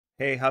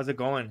Hey, how's it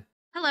going?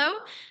 Hello,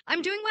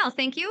 I'm doing well,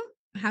 thank you.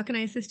 How can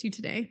I assist you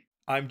today?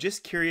 I'm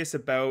just curious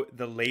about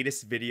the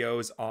latest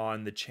videos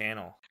on the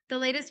channel. The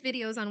latest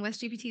videos on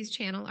WestGPT's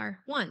channel are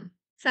 1.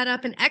 Set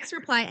up an X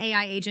reply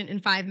AI agent in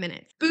 5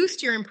 minutes.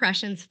 Boost your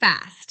impressions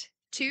fast.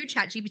 2.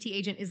 ChatGPT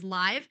agent is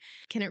live.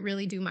 Can it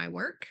really do my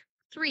work?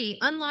 3.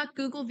 Unlock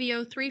Google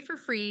VO3 for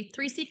free.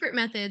 3 secret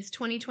methods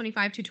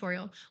 2025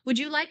 tutorial. Would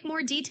you like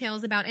more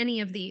details about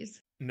any of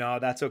these? No,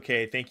 that's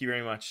okay. Thank you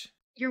very much.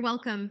 You're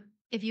welcome.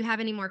 If you have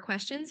any more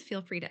questions,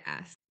 feel free to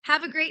ask.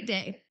 Have a great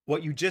day.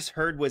 What you just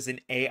heard was an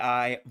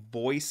AI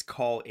voice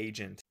call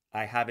agent.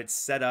 I have it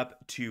set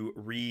up to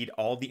read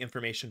all the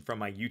information from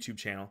my YouTube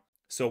channel.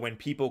 So when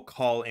people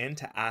call in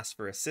to ask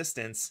for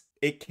assistance,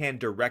 it can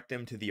direct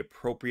them to the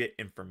appropriate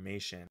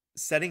information.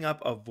 Setting up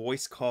a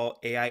voice call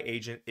AI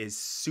agent is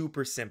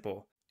super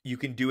simple. You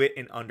can do it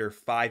in under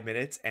 5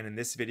 minutes. And in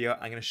this video,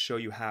 I'm going to show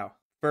you how.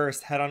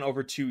 First, head on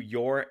over to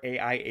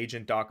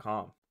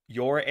youraiagent.com.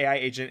 Your AI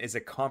Agent is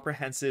a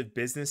comprehensive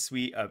business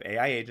suite of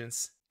AI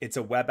agents. It's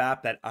a web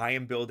app that I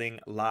am building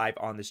live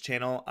on this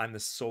channel. I'm the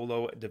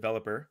solo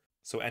developer.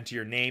 So enter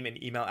your name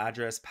and email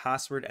address,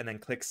 password, and then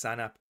click sign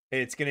up.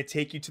 It's going to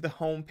take you to the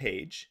home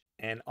page.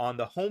 And on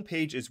the home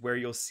page is where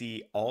you'll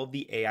see all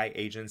the AI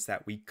agents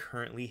that we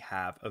currently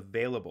have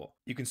available.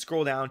 You can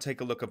scroll down,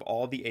 take a look of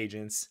all the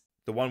agents.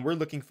 The one we're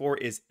looking for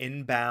is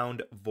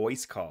inbound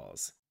voice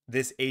calls.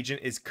 This agent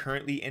is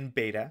currently in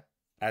beta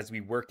as we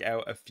work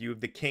out a few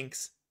of the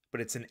kinks, but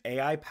it's an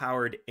AI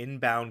powered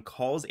inbound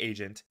calls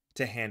agent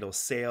to handle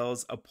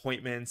sales,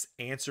 appointments,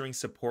 answering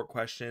support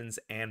questions,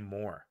 and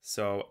more.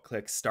 So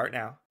click start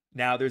now.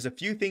 Now, there's a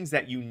few things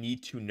that you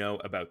need to know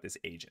about this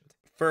agent.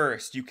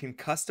 First, you can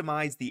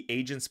customize the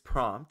agent's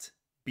prompt,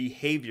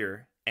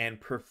 behavior, and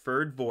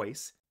preferred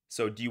voice.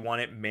 So, do you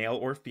want it male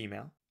or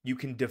female? You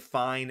can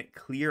define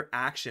clear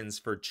actions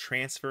for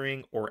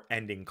transferring or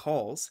ending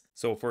calls.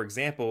 So, for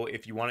example,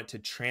 if you want it to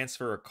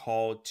transfer a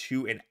call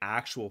to an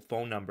actual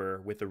phone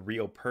number with a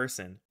real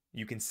person,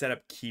 you can set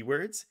up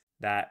keywords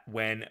that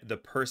when the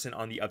person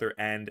on the other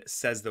end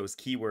says those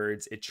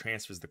keywords, it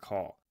transfers the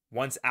call.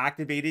 Once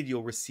activated,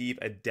 you'll receive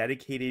a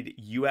dedicated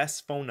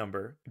US phone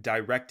number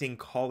directing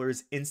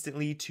callers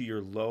instantly to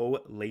your low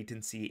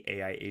latency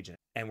AI agent.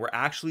 And we're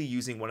actually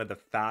using one of the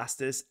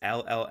fastest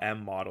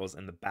LLM models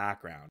in the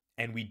background.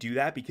 And we do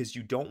that because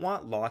you don't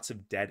want lots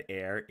of dead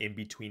air in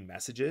between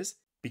messages,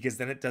 because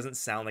then it doesn't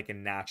sound like a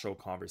natural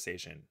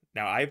conversation.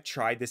 Now, I've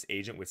tried this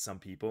agent with some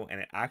people and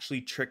it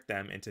actually tricked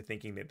them into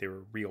thinking that they were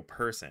a real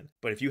person.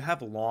 But if you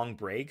have long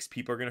breaks,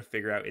 people are going to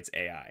figure out it's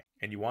AI,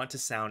 and you want to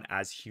sound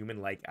as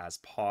human-like as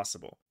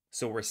possible.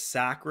 So we're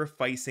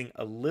sacrificing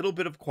a little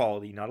bit of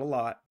quality, not a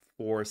lot,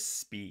 for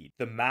speed.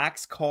 The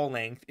max call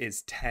length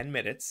is 10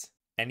 minutes.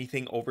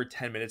 Anything over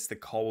 10 minutes, the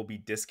call will be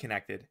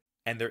disconnected.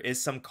 And there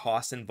is some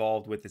cost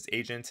involved with this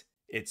agent.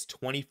 It's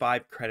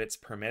 25 credits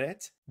per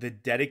minute. The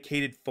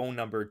dedicated phone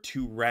number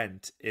to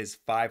rent is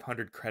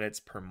 500 credits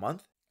per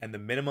month. And the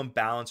minimum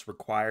balance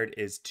required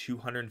is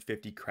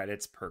 250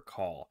 credits per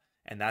call.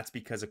 And that's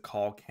because a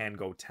call can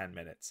go 10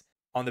 minutes.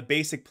 On the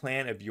basic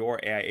plan of your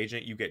AI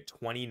agent, you get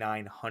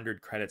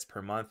 2,900 credits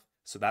per month.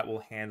 So that will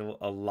handle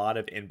a lot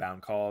of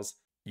inbound calls.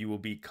 You will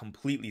be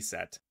completely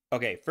set.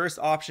 Okay, first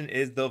option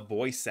is the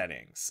voice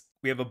settings.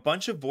 We have a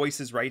bunch of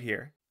voices right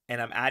here, and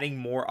I'm adding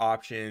more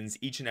options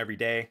each and every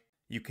day.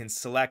 You can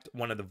select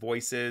one of the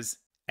voices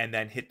and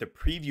then hit the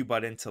preview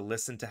button to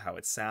listen to how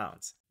it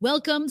sounds.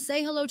 Welcome.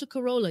 Say hello to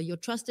Corolla, your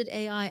trusted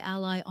AI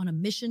ally on a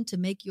mission to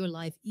make your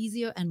life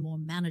easier and more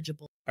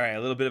manageable. All right, a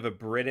little bit of a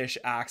British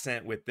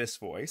accent with this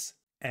voice.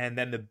 And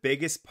then the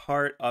biggest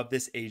part of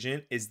this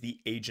agent is the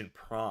agent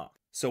prompt.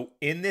 So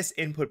in this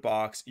input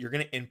box, you're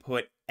going to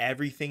input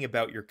everything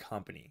about your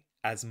company,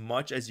 as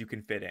much as you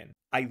can fit in.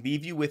 I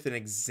leave you with an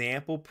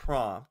example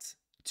prompt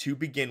to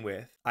begin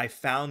with. I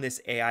found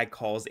this AI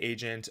calls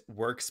agent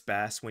works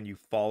best when you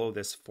follow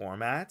this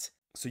format.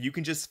 So you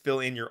can just fill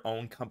in your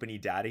own company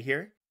data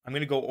here. I'm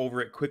going to go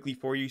over it quickly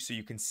for you so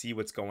you can see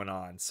what's going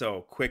on.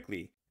 So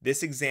quickly,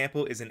 this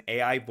example is an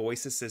AI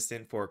voice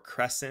assistant for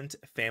Crescent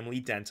Family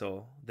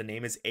Dental. The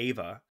name is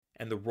Ava,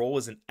 and the role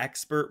is an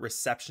expert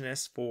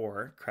receptionist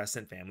for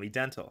Crescent Family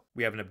Dental.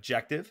 We have an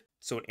objective,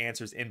 so it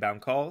answers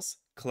inbound calls,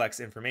 collects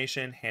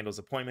information, handles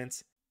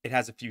appointments. It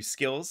has a few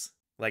skills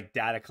like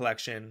data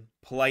collection,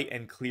 polite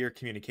and clear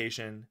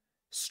communication,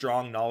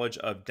 strong knowledge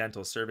of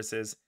dental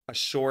services, a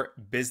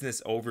short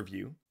business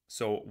overview,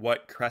 so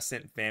what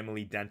Crescent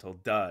Family Dental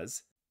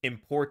does,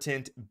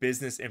 important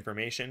business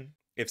information.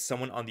 If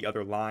someone on the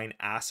other line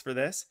asks for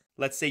this,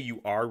 let's say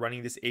you are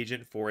running this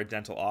agent for a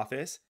dental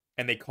office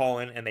and they call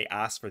in and they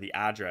ask for the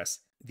address,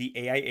 the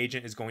AI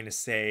agent is going to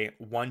say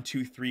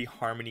 123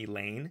 Harmony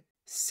Lane,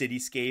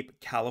 Cityscape,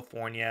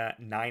 California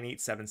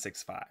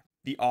 98765.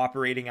 The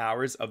operating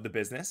hours of the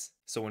business,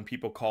 so when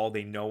people call,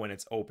 they know when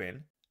it's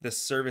open. The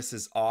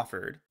services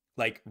offered,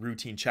 like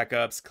routine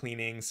checkups,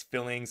 cleanings,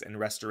 fillings and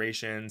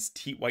restorations,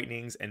 teeth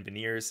whitenings and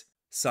veneers.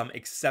 Some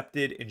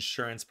accepted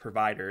insurance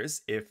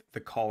providers if the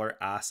caller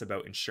asks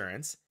about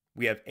insurance.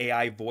 We have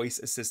AI voice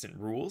assistant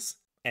rules.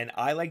 And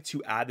I like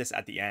to add this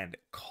at the end,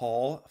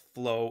 call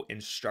flow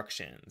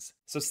instructions.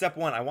 So step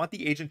one, I want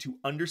the agent to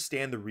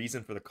understand the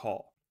reason for the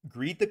call.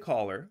 Greet the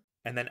caller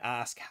and then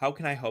ask, how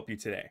can I help you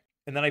today?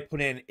 And then I put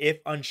in, if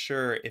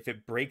unsure, if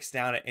it breaks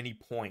down at any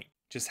point,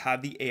 just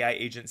have the AI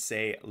agent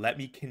say, let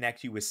me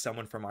connect you with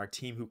someone from our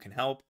team who can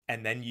help,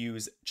 and then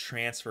use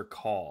transfer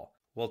call.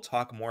 We'll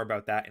talk more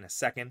about that in a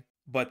second.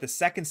 But the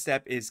second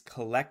step is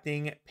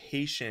collecting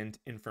patient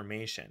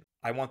information.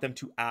 I want them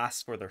to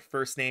ask for their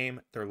first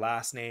name, their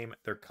last name,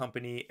 their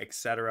company,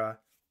 etc.,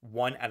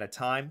 one at a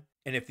time.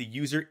 And if the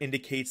user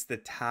indicates the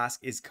task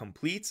is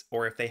complete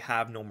or if they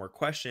have no more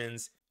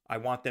questions, I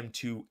want them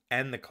to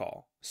end the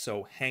call.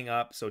 So hang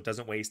up so it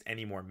doesn't waste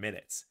any more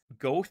minutes.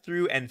 Go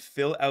through and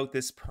fill out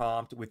this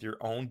prompt with your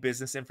own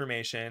business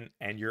information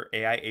and your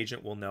AI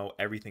agent will know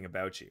everything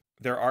about you.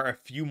 There are a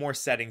few more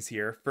settings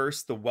here.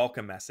 First, the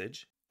welcome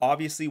message.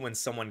 Obviously, when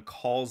someone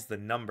calls the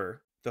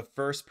number, the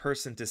first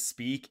person to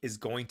speak is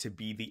going to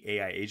be the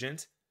AI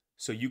agent.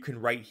 So you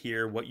can write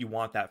here what you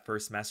want that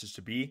first message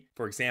to be.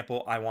 For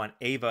example, I want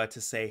Ava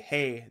to say,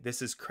 hey,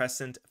 this is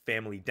Crescent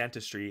Family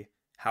Dentistry.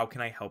 How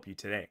can I help you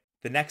today?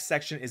 The next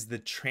section is the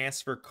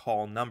transfer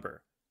call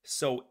number.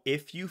 So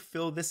if you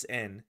fill this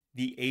in,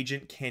 the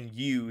agent can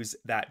use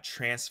that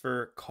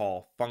transfer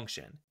call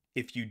function.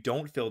 If you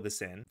don't fill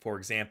this in, for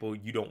example,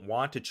 you don't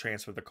want to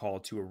transfer the call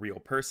to a real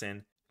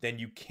person, then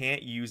you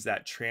can't use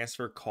that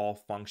transfer call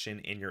function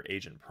in your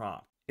agent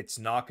prompt. It's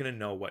not going to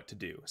know what to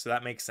do. So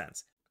that makes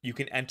sense. You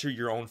can enter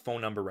your own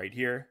phone number right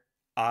here.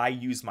 I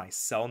use my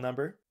cell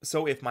number.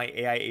 So if my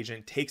AI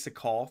agent takes a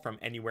call from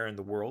anywhere in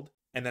the world,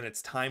 and then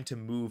it's time to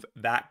move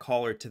that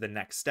caller to the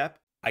next step,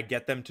 I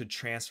get them to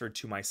transfer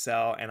to my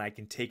cell and I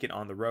can take it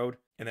on the road.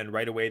 And then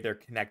right away, they're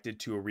connected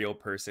to a real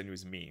person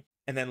who's me.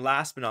 And then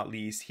last but not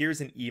least,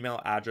 here's an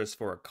email address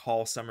for a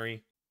call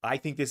summary. I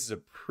think this is a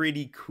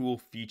pretty cool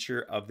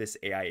feature of this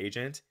AI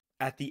agent.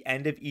 At the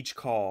end of each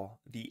call,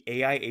 the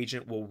AI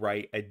agent will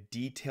write a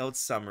detailed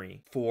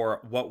summary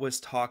for what was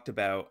talked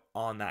about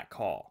on that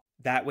call.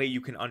 That way you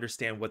can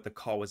understand what the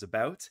call was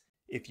about.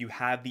 If you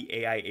have the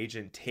AI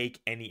agent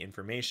take any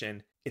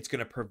information, it's going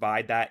to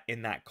provide that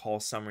in that call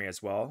summary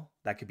as well.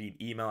 That could be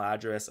an email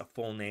address, a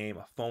full name,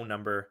 a phone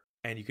number.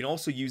 And you can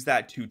also use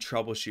that to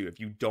troubleshoot. If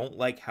you don't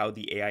like how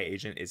the AI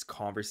agent is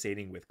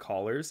conversating with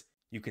callers,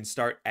 you can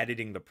start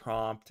editing the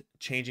prompt,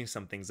 changing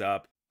some things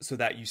up so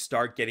that you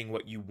start getting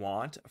what you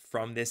want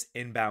from this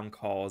inbound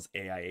calls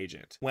AI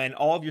agent. When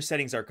all of your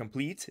settings are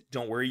complete,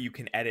 don't worry, you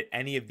can edit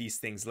any of these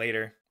things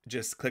later.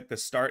 Just click the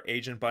Start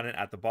Agent button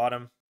at the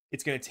bottom.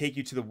 It's going to take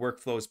you to the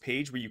workflows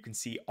page where you can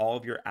see all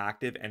of your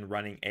active and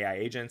running AI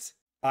agents.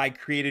 I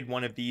created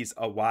one of these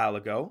a while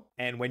ago,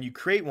 and when you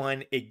create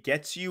one, it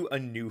gets you a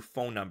new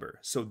phone number.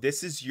 So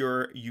this is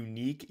your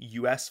unique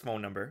US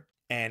phone number.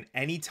 And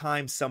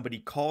anytime somebody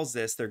calls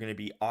this, they're going to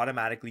be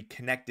automatically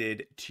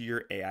connected to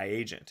your AI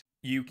agent.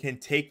 You can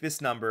take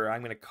this number,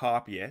 I'm going to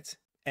copy it,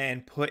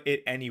 and put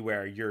it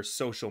anywhere. Your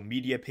social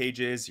media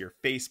pages, your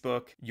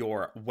Facebook,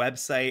 your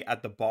website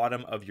at the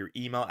bottom of your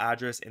email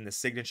address in the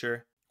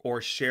signature,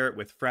 or share it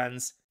with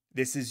friends.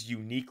 This is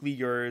uniquely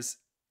yours,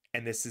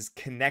 and this is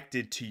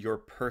connected to your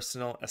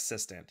personal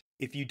assistant.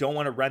 If you don't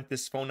want to rent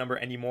this phone number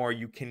anymore,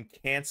 you can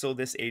cancel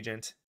this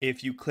agent.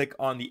 If you click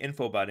on the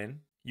info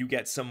button, you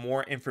get some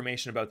more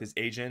information about this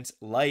agent,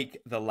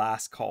 like the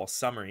last call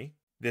summary.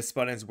 This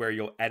button is where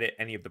you'll edit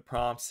any of the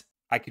prompts.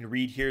 I can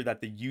read here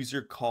that the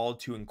user called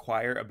to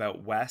inquire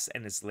about Wes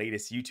and his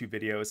latest YouTube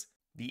videos.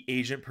 The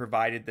agent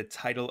provided the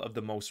title of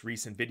the most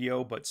recent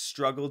video, but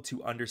struggled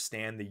to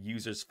understand the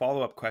user's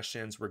follow-up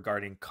questions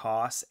regarding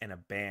costs and a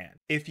ban.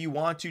 If you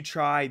want to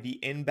try the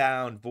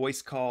inbound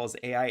voice calls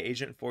AI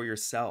agent for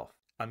yourself,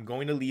 I'm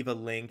going to leave a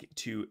link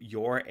to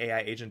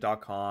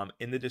youraiagent.com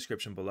in the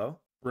description below.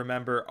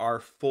 Remember, our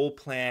full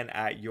plan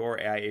at Your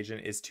AI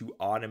Agent is to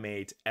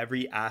automate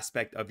every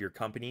aspect of your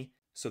company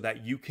so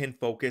that you can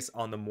focus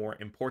on the more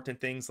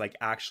important things like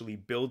actually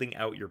building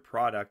out your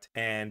product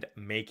and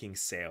making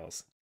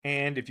sales.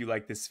 And if you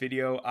like this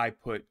video, I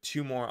put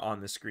 2 more on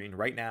the screen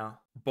right now.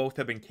 Both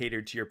have been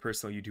catered to your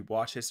personal YouTube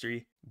watch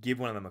history. Give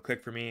one of them a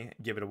click for me,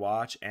 give it a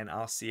watch, and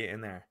I'll see you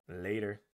in there. Later.